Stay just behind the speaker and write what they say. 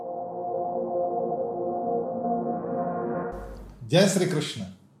जय श्री कृष्ण।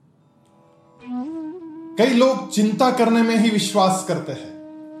 कई लोग चिंता करने में ही विश्वास करते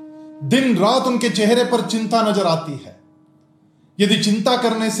हैं। दिन रात उनके चेहरे पर चिंता नजर आती है। यदि चिंता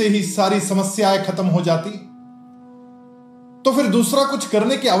करने से ही सारी समस्याएं खत्म हो जाती तो फिर दूसरा कुछ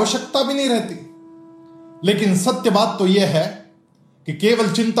करने की आवश्यकता भी नहीं रहती। लेकिन सत्य बात तो यह है कि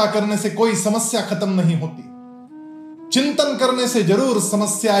केवल चिंता करने से कोई समस्या खत्म नहीं होती। चिंतन करने से जरूर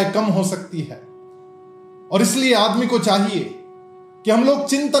समस्याएं कम हो सकती है। और इसलिए आदमी को चाहिए कि हम लोग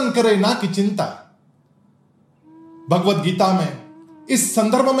चिंतन करें, ना कि चिंता। भगवत गीता में इस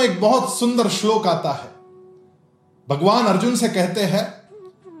संदर्भ में एक बहुत सुंदर श्लोक आता है। भगवान अर्जुन से कहते हैं,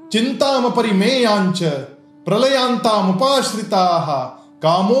 चिंताम परिमेयांच प्रलयांताम उपाश्रिताः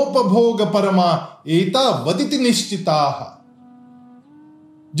कामोपभोग परमा एता वदिति निश्चिताः।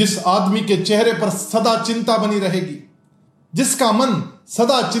 जिस आदमी के चेहरे पर सदा चिंता बनी रहेगी, जिसका मन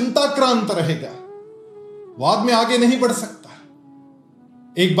सदा चिंताक्रांत रहेगा, वो आदमी आगे नहीं बढ़ सकता।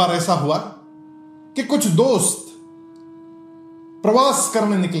 एक बार ऐसा हुआ कि कुछ दोस्त प्रवास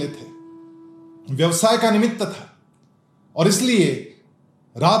करने निकले थे। व्यवसाय का निमित्त था और इसलिए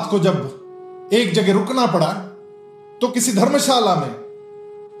रात को जब एक जगह रुकना पड़ा तो किसी धर्मशाला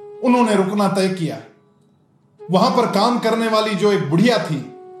में उन्होंने रुकना तय किया। वहां पर काम करने वाली जो एक बुढ़िया थी,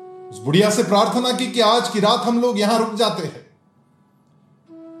 उस बुढ़िया से प्रार्थना की कि आज की रात हम लोग यहां रुक जाते हैं,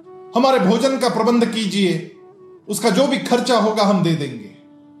 हमारे भोजन का प्रबंध कीजिए, उसका जो भी खर्चा होगा हम दे देंगे।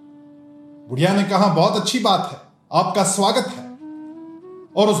 बुढ़िया ने कहा, बहुत अच्छी बात है, आपका स्वागत है।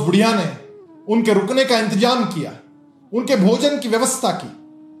 और उस बुढ़िया ने उनके रुकने का इंतजाम किया, उनके भोजन की व्यवस्था की।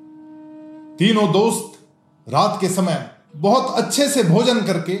 तीनों दोस्त रात के समय बहुत अच्छे से भोजन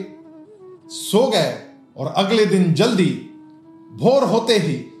करके सो गए और अगले दिन जल्दी भोर होते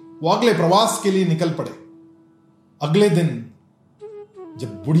ही वो अगले प्रवास के लिए निकल पड़े। अगले दिन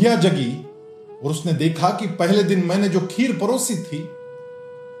जब बुढ़िया जगी और उसने देखा कि पहले दिन मैंने जो खीर परोसी थी,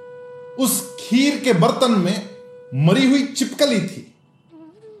 उस खीर के बर्तन में मरी हुई छिपकली थी।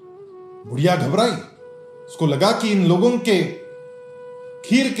 बुढ़िया घबराई। उसको लगा कि इन लोगों के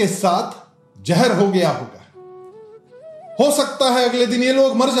खीर के साथ जहर हो गया होगा। हो सकता है अगले दिन ये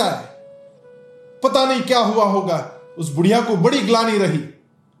लोग मर जाए। पता नहीं क्या हुआ होगा। उस बुढ़िया को बड़ी ग्लानि रही।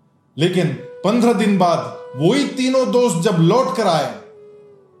 लेकिन 15 दिन बाद वही तीनों दोस्त जब लौट कर आए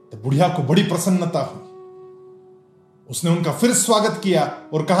तो बुढ़िया को बड़ी प्रसन्नता हुई। उसने उनका फिर स्वागत किया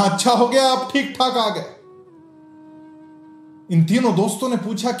और कहा, अच्छा हो गया आप ठीक ठाक आ गए। इन तीनों दोस्तों ने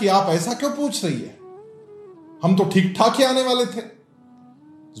पूछा कि आप ऐसा क्यों पूछ रही है, हम तो ठीक ठाक ही आने वाले थे।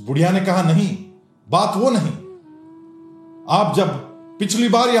 उस बुढ़िया ने कहा, नहीं, बात वो नहीं। आप जब पिछली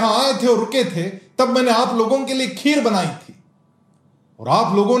बार यहां आए थे और रुके थे, तब मैंने आप लोगों के लिए खीर बनाई थी और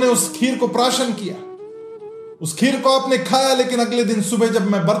आप लोगों ने उस खीर को प्राशन किया। उस खीर को आपने खाया, लेकिन अगले दिन सुबह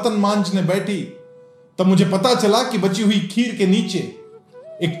जब मैं बर्तन मांजने बैठी तब मुझे पता चला कि बची हुई खीर के नीचे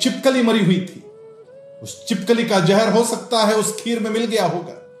एक छिपकली मरी हुई थी। उस छिपकली का जहर हो सकता है उस खीर में मिल गया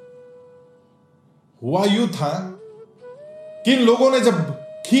होगा। हुआ यूं था कि इन लोगों ने जब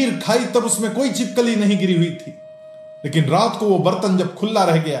खीर खाई तब उसमें कोई छिपकली नहीं गिरी हुई थी, लेकिन रात को वो बर्तन जब खुला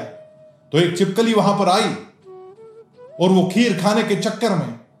रह गया तो एक छिपकली वहां पर आई और वो खीर खाने के चक्कर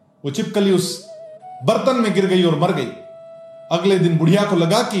में वो छिपकली उस बर्तन में गिर गई और मर गई। अगले दिन बुढ़िया को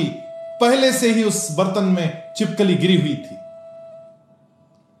लगा कि पहले से ही उस बर्तन में छिपकली गिरी हुई थी।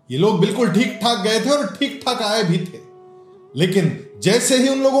 ये लोग बिल्कुल ठीक ठाक गए थे और ठीक ठाक आए भी थे, लेकिन जैसे ही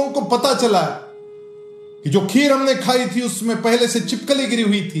उन लोगों को पता चला कि जो खीर हमने खाई थी उसमें पहले से छिपकली गिरी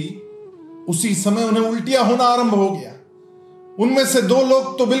हुई थी, उसी समय उन्हें उल्टियां होना आरंभ हो गया। उनमें से 2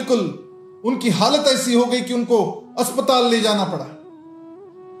 लोग तो बिल्कुल उनकी हालत ऐसी हो गई कि उनको अस्पताल ले जाना पड़ा।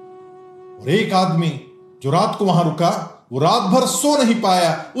 और एक आदमी जो रात को वहां रुका, वो रात भर सो नहीं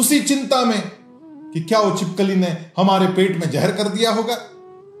पाया, उसी चिंता में कि क्या वो छिपकली ने हमारे पेट में जहर कर दिया होगा।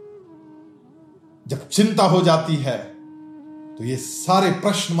 जब चिंता हो जाती है तो ये सारे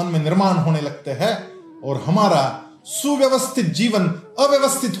प्रश्न मन में निर्माण होने लगते हैं और हमारा सुव्यवस्थित जीवन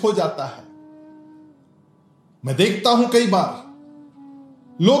अव्यवस्थित हो जाता है। मैं देखता हूं कई बार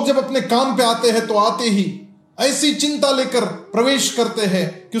लोग जब अपने काम पे आते हैं तो आते ही ऐसी चिंता लेकर प्रवेश करते हैं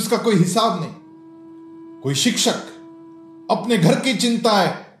कि उसका कोई हिसाब नहीं। कोई शिक्षक अपने घर की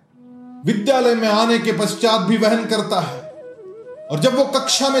चिंताएं विद्यालय में आने के पश्चात भी वहन करता है और जब वो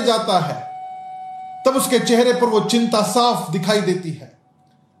कक्षा में जाता है तब उसके चेहरे पर वो चिंता साफ दिखाई देती है।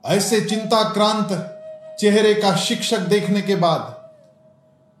 ऐसे चिंताक्रांत चेहरे का शिक्षक देखने के बाद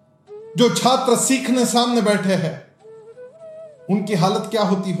जो छात्र सीखने सामने बैठे हैं, उनकी हालत क्या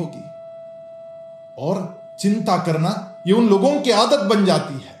होती होगी। और चिंता करना ये उन लोगों की आदत बन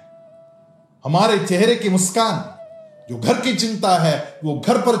जाती है। हमारे चेहरे की मुस्कान जो घर की चिंता है वो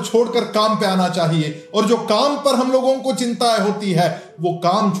घर पर छोड़कर काम पे आना चाहिए, और जो काम पर हम लोगों को चिंता होती है वो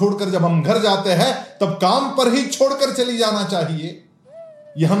काम छोड़कर जब हम घर जाते हैं तब काम पर ही छोड़कर चली जाना चाहिए।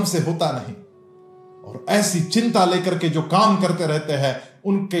 यह हमसे होता नहीं, और ऐसी चिंता लेकर के जो काम करते रहते हैं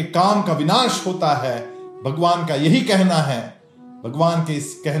उनके काम का विनाश होता है। भगवान का यही कहना है। भगवान के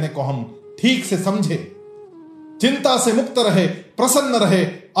इस कहने को हम ठीक से समझे, चिंता से मुक्त रहे, प्रसन्न रहे,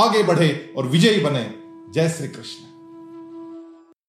 आगे बढ़े और विजयी बने। जय श्री कृष्ण।